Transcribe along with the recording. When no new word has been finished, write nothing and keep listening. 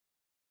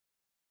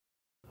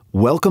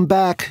Welcome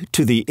back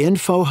to the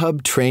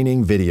InfoHub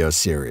training video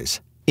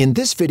series. In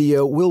this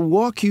video, we'll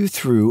walk you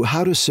through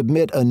how to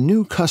submit a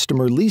new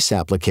customer lease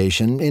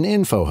application in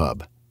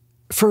InfoHub.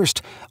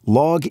 First,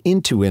 log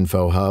into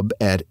InfoHub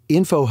at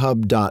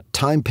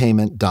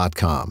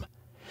infohub.timepayment.com.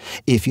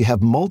 If you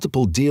have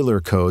multiple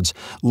dealer codes,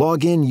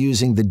 log in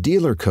using the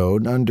dealer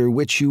code under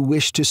which you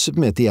wish to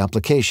submit the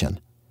application.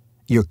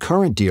 Your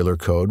current dealer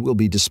code will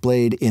be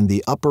displayed in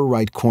the upper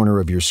right corner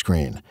of your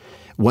screen.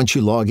 Once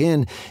you log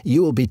in,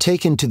 you will be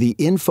taken to the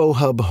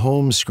InfoHub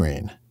home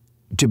screen.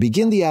 To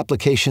begin the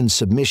application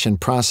submission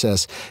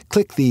process,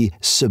 click the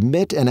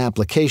Submit an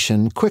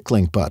Application Quick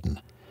Link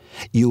button.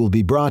 You will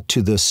be brought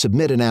to the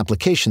Submit an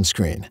Application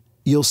screen.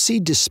 You'll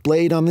see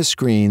displayed on the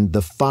screen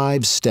the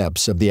 5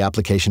 steps of the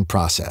application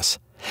process.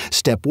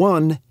 Step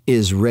 1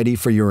 is ready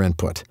for your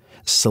input.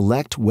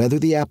 Select whether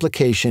the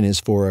application is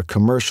for a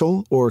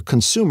commercial or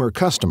consumer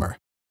customer.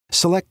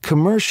 Select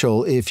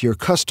Commercial if your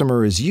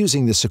customer is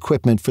using this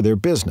equipment for their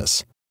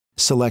business.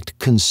 Select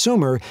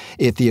Consumer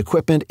if the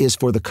equipment is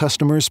for the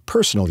customer's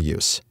personal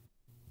use.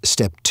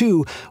 Step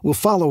 2 will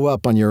follow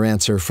up on your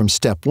answer from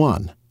Step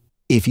 1.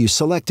 If you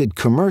selected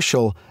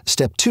Commercial,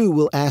 Step 2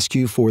 will ask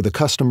you for the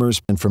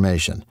customer's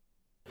information.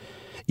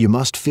 You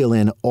must fill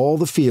in all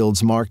the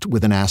fields marked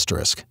with an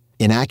asterisk.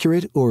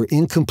 Inaccurate or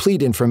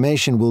incomplete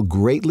information will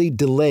greatly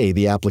delay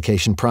the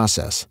application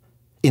process.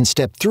 In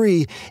Step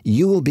 3,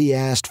 you will be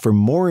asked for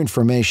more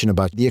information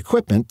about the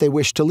equipment they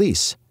wish to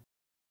lease.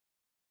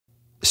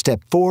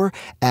 Step 4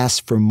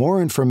 asks for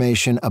more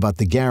information about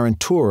the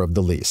guarantor of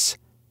the lease.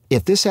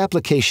 If this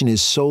application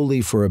is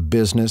solely for a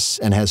business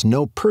and has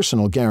no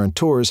personal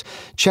guarantors,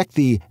 check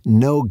the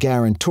No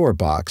Guarantor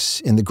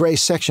box in the gray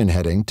section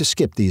heading to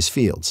skip these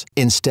fields.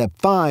 In Step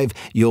 5,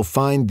 you'll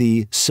find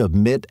the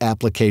Submit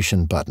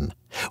Application button.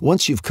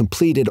 Once you've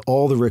completed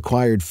all the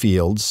required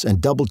fields and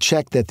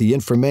double-check that the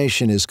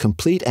information is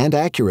complete and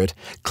accurate,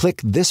 click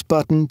this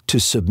button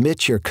to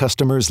submit your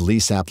customer's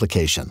lease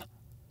application.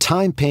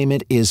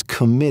 TimePayment is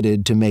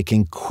committed to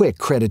making quick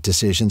credit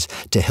decisions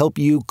to help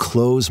you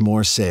close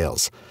more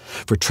sales.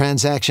 For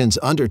transactions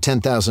under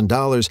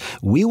 $10,000,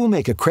 we will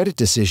make a credit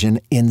decision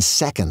in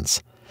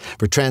seconds.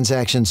 For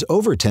transactions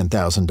over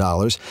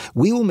 $10,000,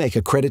 we will make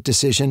a credit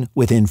decision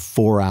within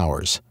 4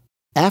 hours.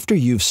 After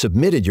you've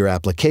submitted your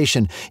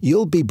application,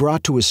 you'll be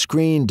brought to a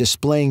screen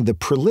displaying the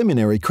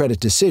preliminary credit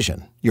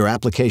decision, your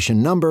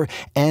application number,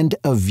 and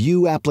a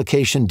View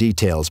Application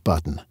Details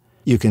button.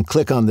 You can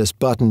click on this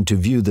button to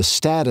view the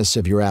status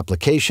of your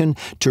application,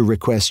 to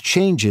request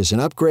changes and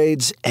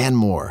upgrades, and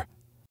more.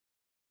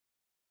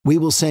 We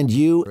will send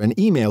you an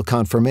email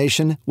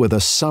confirmation with a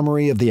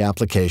summary of the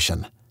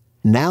application.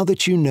 Now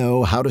that you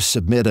know how to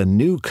submit a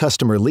new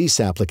customer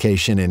lease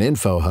application in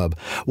InfoHub,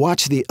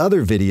 watch the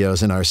other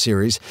videos in our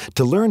series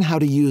to learn how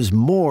to use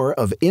more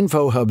of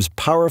InfoHub's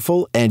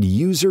powerful and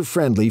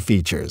user-friendly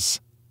features.